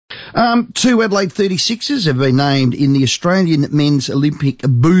Two Adelaide 36ers have been named in the Australian Men's Olympic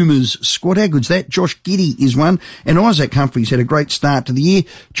Boomers squad. How good's that? Josh Giddey is one, and Isaac Humphries had a great start to the year.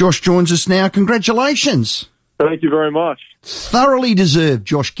 Josh joins us now. Congratulations. Thank you very much. Thoroughly deserved,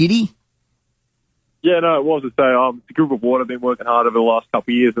 Josh Giddey. Yeah, no, it was. It's a good reward. I've been working hard over the last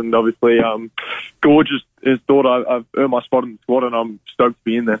couple of years, and obviously, Gorge has thought I've earned my spot in the squad, and I'm stoked to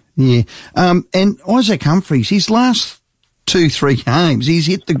be in there. Yeah. And Isaac Humphries, his last 2-3 games, he's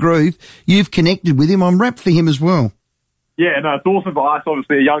hit the groove. You've connected with him. I'm wrapped for him as well. Yeah, no, it's awesome for us.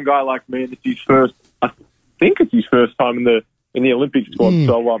 Obviously, a young guy like me, and it's his first. I think it's his first time in the Olympic squad. Yeah.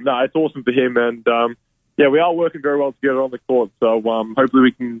 So, no, it's awesome for him, and yeah, we are working very well together on the court. So, hopefully,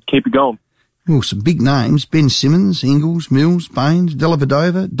 we can keep it going. Well, some big names: Ben Simmons, Ingles, Mills, Baines,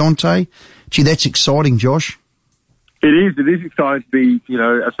 Dellavedova, Dante. Gee, that's exciting, Josh. It is. It is exciting to be,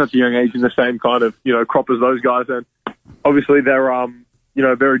 at such a young age in the same kind of, crop as those guys. And obviously they're, a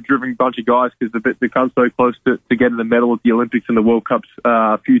very driven bunch of guys because they've come so close to getting the medal at the Olympics and the World Cups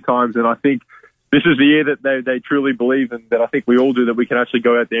a few times. And I think this is the year that they truly believe, and that I think we all do, that we can actually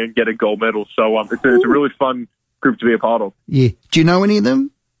go out there and get a gold medal. So it's a really fun group to be a part of. Yeah. Do you know any of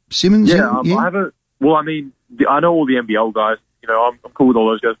them? Simmons? Yeah, I haven't. Well, I mean, I know all the NBL guys. I'm cool with all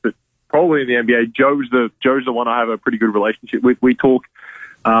those guys, but probably in the NBA, Joe's the one I have a pretty good relationship with. We talk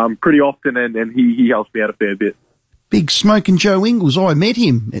pretty often, and he helps me out a fair bit. Big Smoking Joe Ingles. I met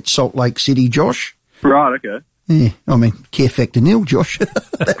him at Salt Lake City, Josh. Right, okay. Yeah, I mean, care factor nil, Josh.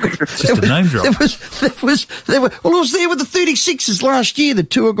 Just a name drop. I was there with the 36ers last year. The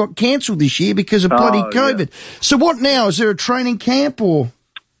tour got cancelled this year because of bloody COVID. Yeah. So what now? Is there a training camp or...?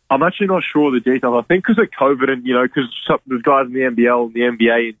 I'm actually not sure of the details. I think because of COVID and, because there's guys in the NBL and the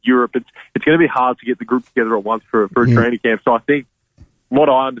NBA in Europe, it's going to be hard to get the group together at once for a training camp. So I think, what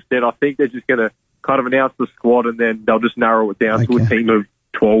I understand, I think they're just going to kind of announce the squad, and then they'll just narrow it down to a team of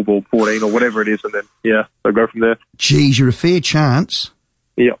 12 or 14 or whatever it is, and then, yeah, they'll go from there. Geez, you're a fair chance.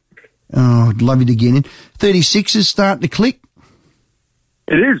 Yeah. Oh, I'd love you to get in. 36ers starting to click?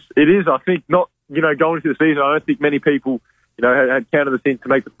 It is. It is. I think not, going into the season, I don't think many people... had counted us in to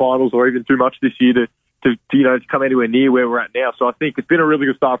make the finals or even too much this year to come anywhere near where we're at now. So I think it's been a really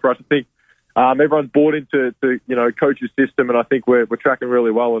good start for us. I think everyone's bought into coach's system, and I think we're tracking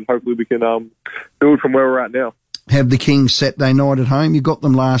really well, and hopefully we can build from where we're at now. Have the Kings Saturday night at home? You got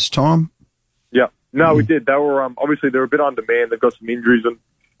them last time? Yeah. No, we did. They were obviously they're a bit undermanned. They've got some injuries and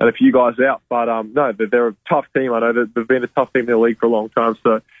a few guys out, but no, they're a tough team. I know that they've been a tough team in the league for a long time.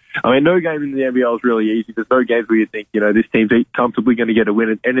 So. I mean, no game in the NBL is really easy. There's no games where you think, this team's comfortably going to get a win,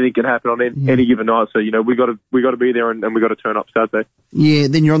 and anything can happen on any given night. So, we got to be there, and we got to turn up Saturday. Yeah,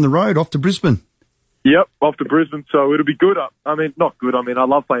 then you're on the road off to Brisbane. Yep, off to Brisbane. So it'll be good. I mean, not good. I mean, I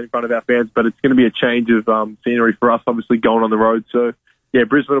love playing in front of our fans, but it's going to be a change of scenery for us, obviously, going on the road. So, yeah,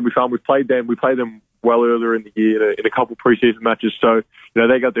 Brisbane will be fun. We played them well earlier in the year in a couple of preseason matches. So,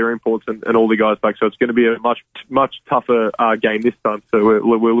 they got their imports and all the guys back. So it's going to be a much tougher game this time. So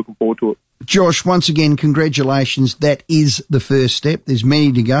we're looking forward to it. Josh, once again, congratulations. That is the first step. There's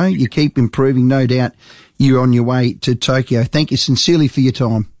many to go. You keep improving. No doubt you're on your way to Tokyo. Thank you sincerely for your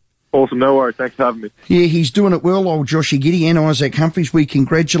time. Awesome. No worries. Thanks for having me. Yeah, he's doing it well, old Joshy Giddey and Isaac Humphries. We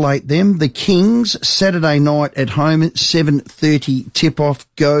congratulate them. The Kings, Saturday night at home at 7:30 tip-off.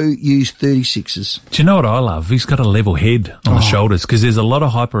 Go use 36ers. Do you know what I love? He's got a level head on the shoulders, because there's a lot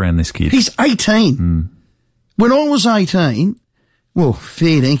of hype around this kid. He's 18. When I was 18, well,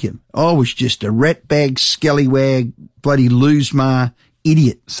 fair dinkum, I was just a ratbag, scallywag, bloody lose-ma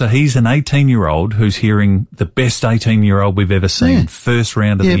idiot. So he's an 18-year-old who's hearing the best 18-year-old we've ever seen, first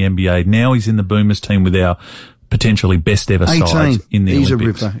round of the NBA. Now he's in the Boomers team with our potentially best ever side in the Olympics. He's a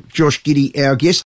ripper. Josh Giddey, our guest.